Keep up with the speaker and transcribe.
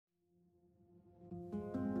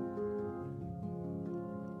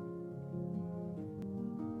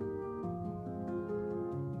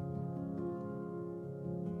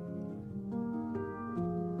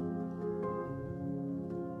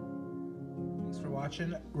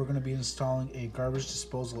watching. We're going to be installing a garbage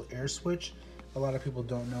disposal air switch. A lot of people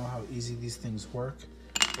don't know how easy these things work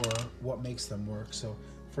or what makes them work. So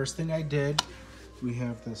first thing I did, we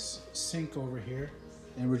have this sink over here,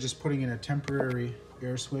 and we're just putting in a temporary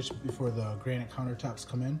air switch before the granite countertops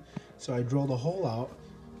come in. So I drilled a hole out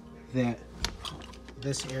that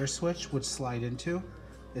this air switch would slide into.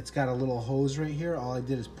 It's got a little hose right here. All I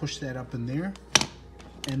did is push that up in there,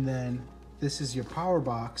 and then this is your power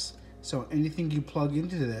box. So anything you plug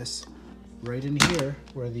into this, right in here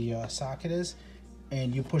where the socket is,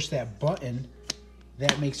 and you push that button,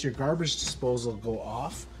 that makes your garbage disposal go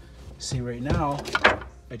off. See, right now,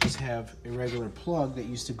 I just have a regular plug that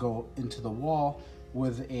used to go into the wall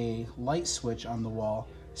with a light switch on the wall.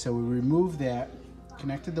 So we removed that,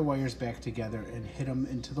 connected the wires back together, and hit them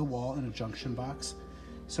into the wall in a junction box.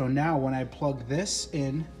 So now when I plug this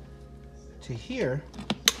in to here,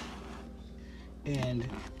 and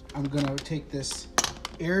I'm gonna take this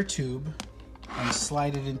air tube and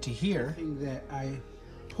slide it into here, that I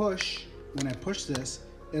push, when I push this,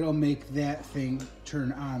 it'll make that thing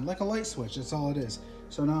turn on like a light switch. That's all it is.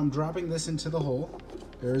 So now I'm dropping this into the hole.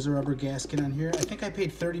 There's a rubber gasket on here. I think I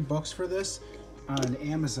paid 30 bucks for this on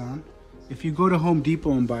Amazon. If you go to Home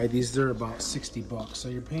Depot and buy these, they're about 60 bucks. So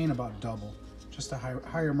you're paying about double. Just a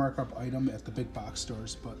higher markup item at the big box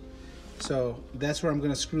stores. But so that's where I'm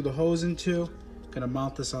gonna screw the hose into. Gonna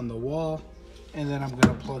mount this on the wall, and then I'm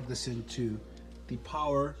gonna plug this into the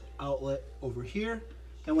power outlet over here.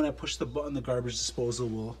 And when I push the button, the garbage disposal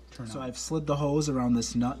will turn on. So I've slid the hose around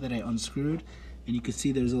this nut that I unscrewed, and you can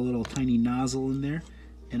see there's a little tiny nozzle in there.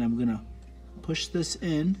 And I'm gonna push this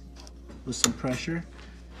in with some pressure.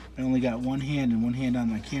 I only got one hand and one hand on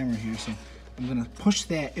my camera here, so I'm gonna push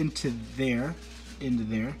that into there, and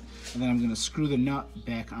then I'm gonna screw the nut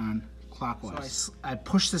back on clockwise. So I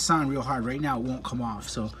push this on real hard. Right now it won't come off,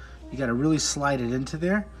 so you gotta really slide it into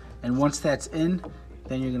there, and once that's in,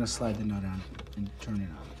 then you're gonna slide the nut on and turn it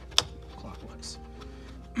on clockwise.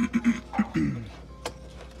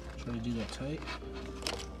 Try to do that tight.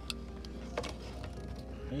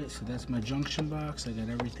 Okay, so that's my junction box. I got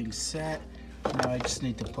everything set. Now I just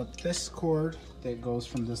need to put this cord that goes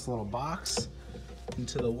from this little box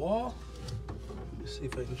into the wall. Let's see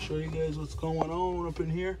if I can show you guys what's going on up in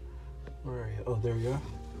here. Where are you? Oh, there you are.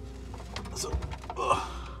 So,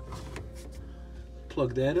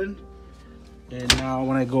 plug that in. And now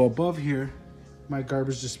when I go above here, my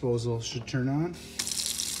garbage disposal should turn on. I'm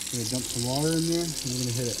gonna dump some water in there, and I'm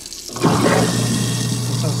gonna hit it.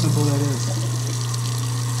 That's how simple that is.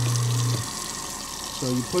 So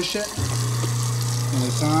you push it, and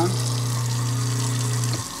it's on.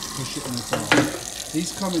 Push it, and it's on.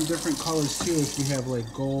 These come in different colors too. If you have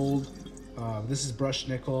like gold, this is brushed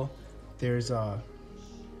nickel. There's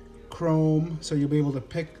chrome, so you'll be able to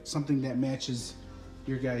pick something that matches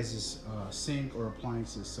your guys' sink or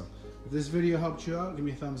appliances. So if this video helped you out, give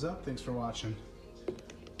me a thumbs up. Thanks for watching.